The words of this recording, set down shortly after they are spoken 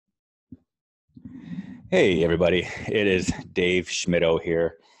Hey, everybody. It is Dave Schmittou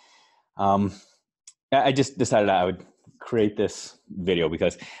here. Um, I just decided I would create this video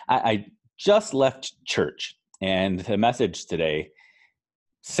because I just left church, and the message today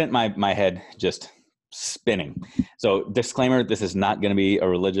sent my head just spinning. So, disclaimer, this is not going to be a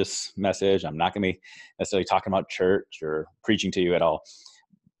religious message. I'm not going to be necessarily talking about church or preaching to you at all.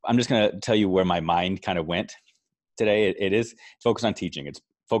 I'm just going to tell you where my mind kind of went today. It's focused on teaching. It's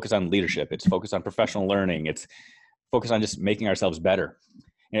focused on leadership. It's focused on professional learning. It's focused on just making ourselves better.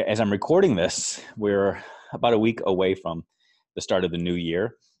 As I'm recording this, we're about a week away from the start of the new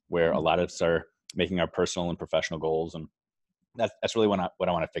year, where a lot of us are making our personal and professional goals, and that's really what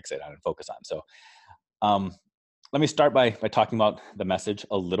I want to fixate on and focus on. So, let me start by talking about the message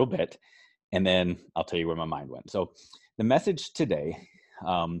a little bit, and then I'll tell you where my mind went. So, the message today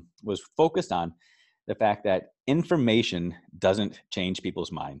was focused on the fact that information doesn't change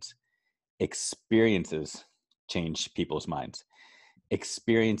people's minds. Experiences change people's minds.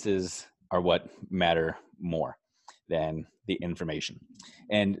 Experiences are what matter more than the information.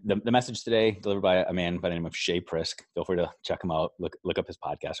 And the message today, delivered by a man by the name of Shay Prisk. Feel free to check him out, look up his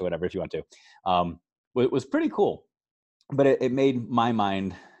podcast or whatever if you want to. It was pretty cool, but it made my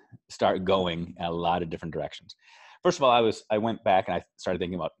mind start going in a lot of different directions. First of all, I went back and I started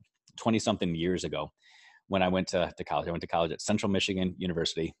thinking about 20 something years ago when I went to college. I went to college at Central Michigan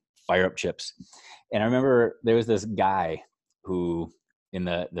University, Fire Up Chips. And I remember there was this guy who in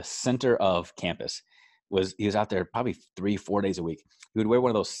the center of campus he was out there probably 3-4 days a week. He would wear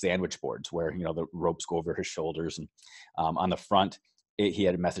one of those sandwich boards where, the ropes go over his shoulders. And on the front, he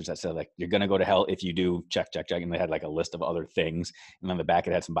had a message that said, like, you're going to go to hell if you do check. And they had like a list of other things. And on the back,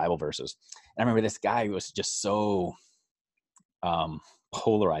 it had some Bible verses. And I remember this guy was just so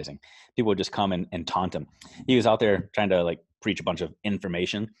polarizing. People would just come and taunt him. He was out there trying to like preach a bunch of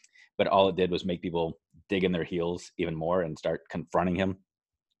information, but all it did was make people dig in their heels even more and start confronting him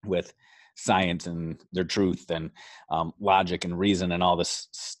with science and their truth and logic and reason and all this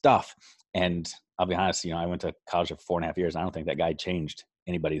stuff. And I'll be honest, I went to college for 4.5 years. And I don't think that guy changed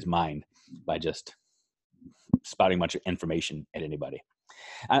anybody's mind by just spouting a bunch of information at anybody.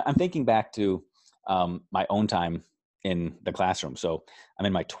 I'm thinking back to my own time in the classroom. So I'm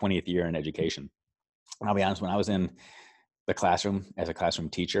in my 20th year in education. And I'll be honest, when I was in the classroom as a classroom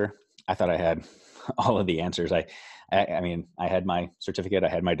teacher, I thought I had all of the answers. I mean, I had my certificate, I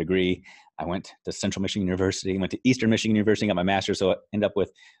had my degree. I went to Central Michigan University, went to Eastern Michigan University, got my master's. So I ended up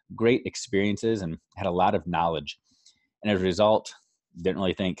with great experiences and had a lot of knowledge. And as a result, didn't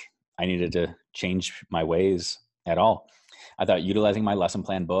really think I needed to change my ways at all. I thought utilizing my lesson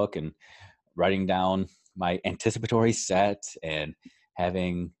plan book and writing down my anticipatory set and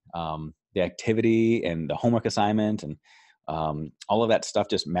having the activity and the homework assignment and all of that stuff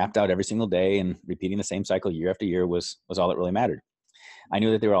just mapped out every single day and repeating the same cycle year after year was all that really mattered. I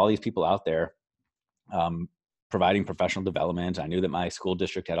knew that there were all these people out there providing professional development. I knew that my school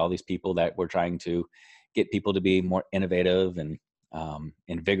district had all these people that were trying to get people to be more innovative and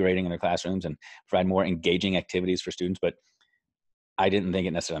invigorating in their classrooms and provide more engaging activities for students. But I didn't think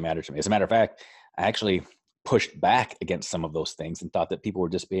it necessarily mattered to me. As a matter of fact, I actually pushed back against some of those things and thought that people were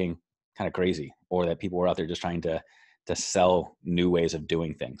just being kind of crazy, or that people were out there just trying to sell new ways of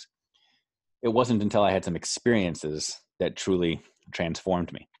doing things. It wasn't until I had some experiences that truly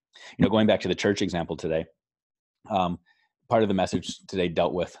transformed me. Going back to the church example today, part of the message today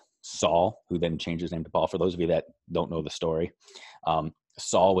dealt with Saul, who then changed his name to Paul. For those of you that don't know the story,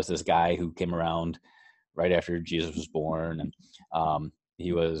 Saul was this guy who came around right after Jesus was born, and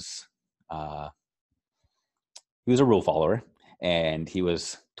he was a rule follower, and he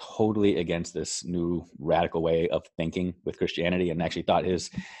was totally against this new radical way of thinking with Christianity, and actually thought his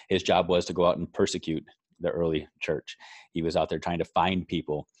job was to go out and persecute the early church. He was out there trying to find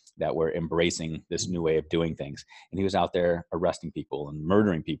people that were embracing this new way of doing things. And he was out there arresting people and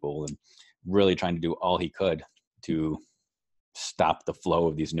murdering people and really trying to do all he could to stop the flow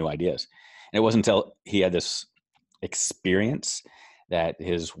of these new ideas. And it wasn't until he had this experience that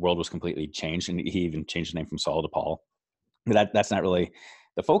his world was completely changed. And he even changed his name from Saul to Paul. That's not really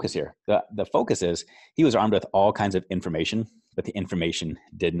the focus here. The focus is he was armed with all kinds of information, but the information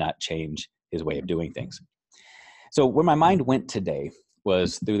did not change his way of doing things. So where my mind went today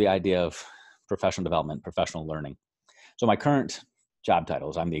was through the idea of professional development, professional learning. So my current job title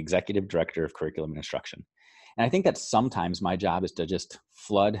is I'm the Executive Director of Curriculum and Instruction. And I think that sometimes my job is to just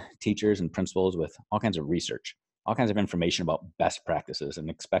flood teachers and principals with all kinds of research, all kinds of information about best practices, and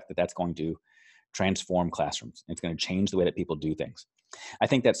expect that that's going to transform classrooms. It's going to change the way that people do things. I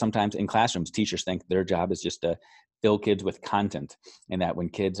think that sometimes in classrooms, teachers think their job is just to fill kids with content, and that when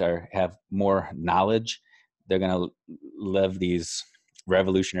kids have more knowledge, they're going to live these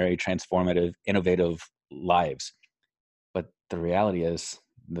revolutionary, transformative, innovative lives. But the reality is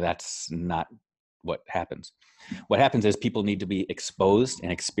that's not what happens. What happens is people need to be exposed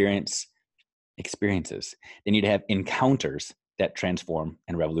and experience experiences. They need to have encounters that transform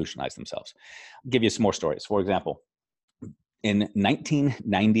and revolutionize themselves. I'll give you some more stories. For example, in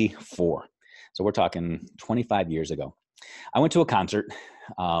 1994, so we're talking 25 years ago, I went to a concert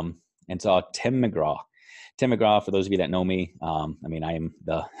and saw Tim McGraw. Tim McGraw, for those of you that know me, I am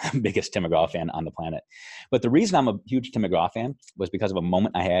the biggest Tim McGraw fan on the planet. But the reason I'm a huge Tim McGraw fan was because of a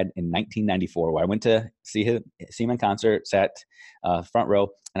moment I had in 1994 where I went to see him in concert, sat front row,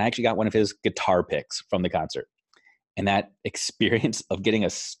 and I actually got one of his guitar picks from the concert. And that experience of getting a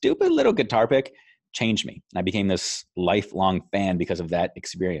stupid little guitar pick changed me. I became this lifelong fan because of that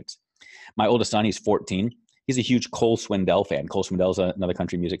experience. My oldest son, he's 14. He's a huge Cole Swindell fan. Cole Swindell's another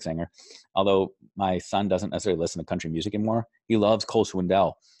country music singer. Although my son doesn't necessarily listen to country music anymore, he loves Cole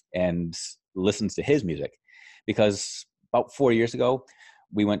Swindell and listens to his music. Because about 4 years ago,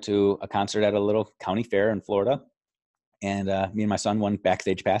 we went to a concert at a little county fair in Florida. And me and my son won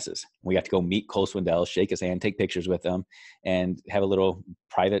backstage passes. We got to go meet Cole Swindell, shake his hand, take pictures with him, and have a little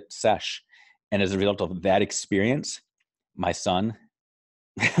private sesh. And as a result of that experience, my son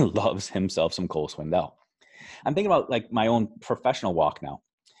loves himself some Cole Swindell. I'm thinking about like my own professional walk now.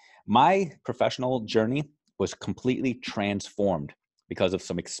 My professional journey was completely transformed because of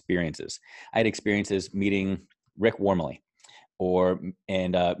some experiences. I had experiences meeting Rick Wormeli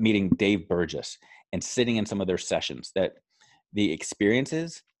and meeting Dave Burgess and sitting in some of their sessions. That the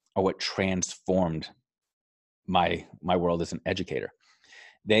experiences are what transformed my world as an educator.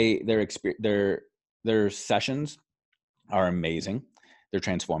 Their sessions are amazing. They're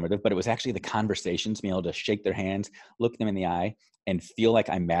transformative, but it was actually the conversations, being able to shake their hands, look them in the eye, and feel like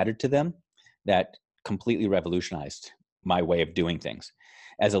I mattered to them, that completely revolutionized my way of doing things.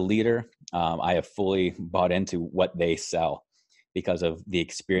 As a leader, I have fully bought into what they sell because of the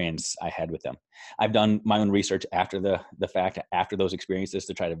experience I had with them. I've done my own research after the fact, after those experiences,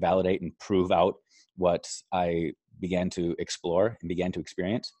 to try to validate and prove out what I began to explore and began to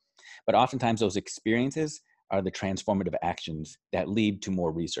experience. But oftentimes those experiences are the transformative actions that lead to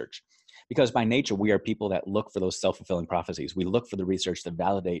more research. Because by nature, we are people that look for those self-fulfilling prophecies. We look for the research to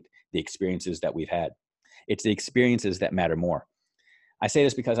validate the experiences that we've had. It's the experiences that matter more. I say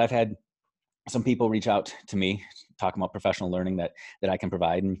this because I've had some people reach out to me talking about professional learning that I can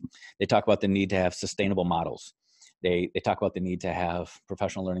provide. And they talk about the need to have sustainable models. They talk about the need to have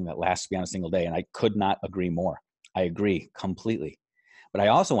professional learning that lasts beyond a single day. And I could not agree more. I agree completely. But I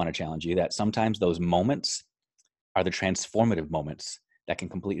also want to challenge you that sometimes those moments are the transformative moments that can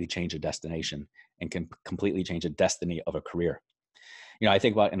completely change a destination and can completely change the destiny of a career. You know, I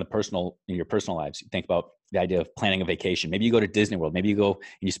think about in your personal lives, you think about the idea of planning a vacation. Maybe you go to Disney World. Maybe you go and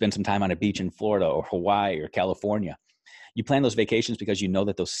you spend some time on a beach in Florida or Hawaii or California. You plan those vacations because you know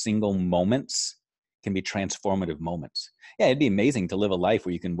that those single moments can be transformative moments. Yeah, it'd be amazing to live a life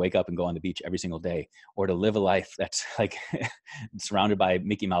where you can wake up and go on the beach every single day, or to live a life that's like surrounded by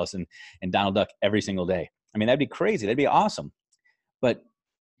Mickey Mouse and Donald Duck every single day. I mean, that'd be crazy. That'd be awesome. But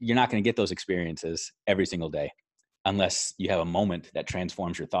you're not going to get those experiences every single day unless you have a moment that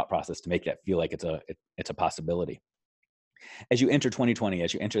transforms your thought process to make that feel like it's a possibility. As you enter 2020,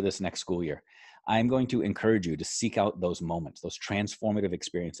 as you enter this next school year, I'm going to encourage you to seek out those moments, those transformative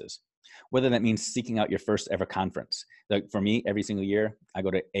experiences, whether that means seeking out your first ever conference. Like for me, every single year, I go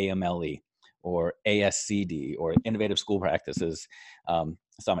to AMLE or ASCD or Innovative School Practices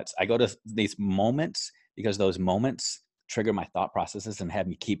Summits. I go to these moments because those moments trigger my thought processes and have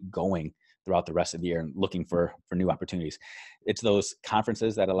me keep going throughout the rest of the year and looking for new opportunities. It's those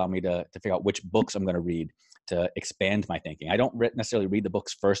conferences that allow me to figure out which books I'm going to read to expand my thinking. I don't necessarily read the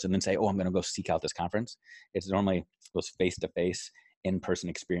books first and then say, oh, I'm going to go seek out this conference. It's normally those face-to-face, in-person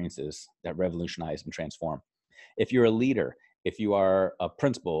experiences that revolutionize and transform. If you're a leader, if you are a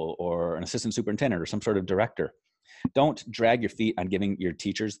principal or an assistant superintendent or some sort of director, don't drag your feet on giving your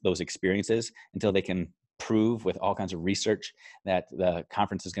teachers those experiences until they can prove with all kinds of research that the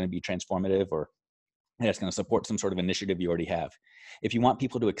conference is going to be transformative or that's going to support some sort of initiative you already have. If you want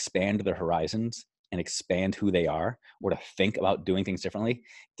people to expand their horizons and expand who they are, or to think about doing things differently,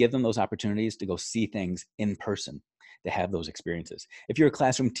 give them those opportunities to go see things in person, to have those experiences. If you're a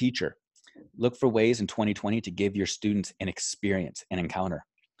classroom teacher, look for ways in 2020 to give your students an experience, an encounter.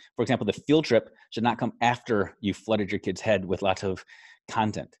 For example, the field trip should not come after you flooded your kid's head with lots of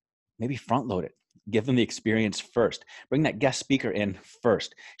content. Maybe front load it. Give them the experience first. Bring that guest speaker in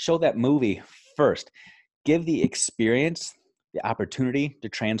first. Show that movie first. Give the experience the opportunity to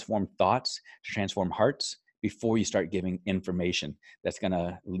transform thoughts, to transform hearts before you start giving information that's going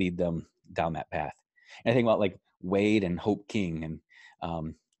to lead them down that path. And I think about like Wade and Hope King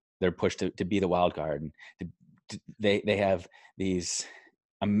and their push to be the wild card. And they have these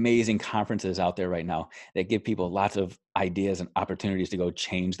amazing conferences out there right now that give people lots of ideas and opportunities to go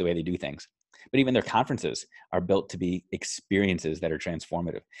change the way they do things. But even their conferences are built to be experiences that are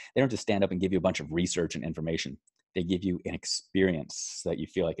transformative. They don't just stand up and give you a bunch of research and information. They give you an experience that you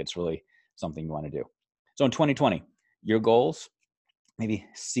feel like it's really something you want to do. So in 2020, your goals, maybe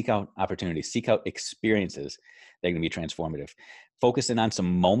seek out opportunities, seek out experiences that are going to be transformative. Focus in on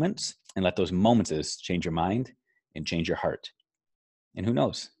some moments and let those moments change your mind and change your heart. And who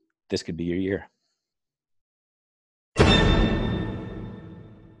knows, this could be your year.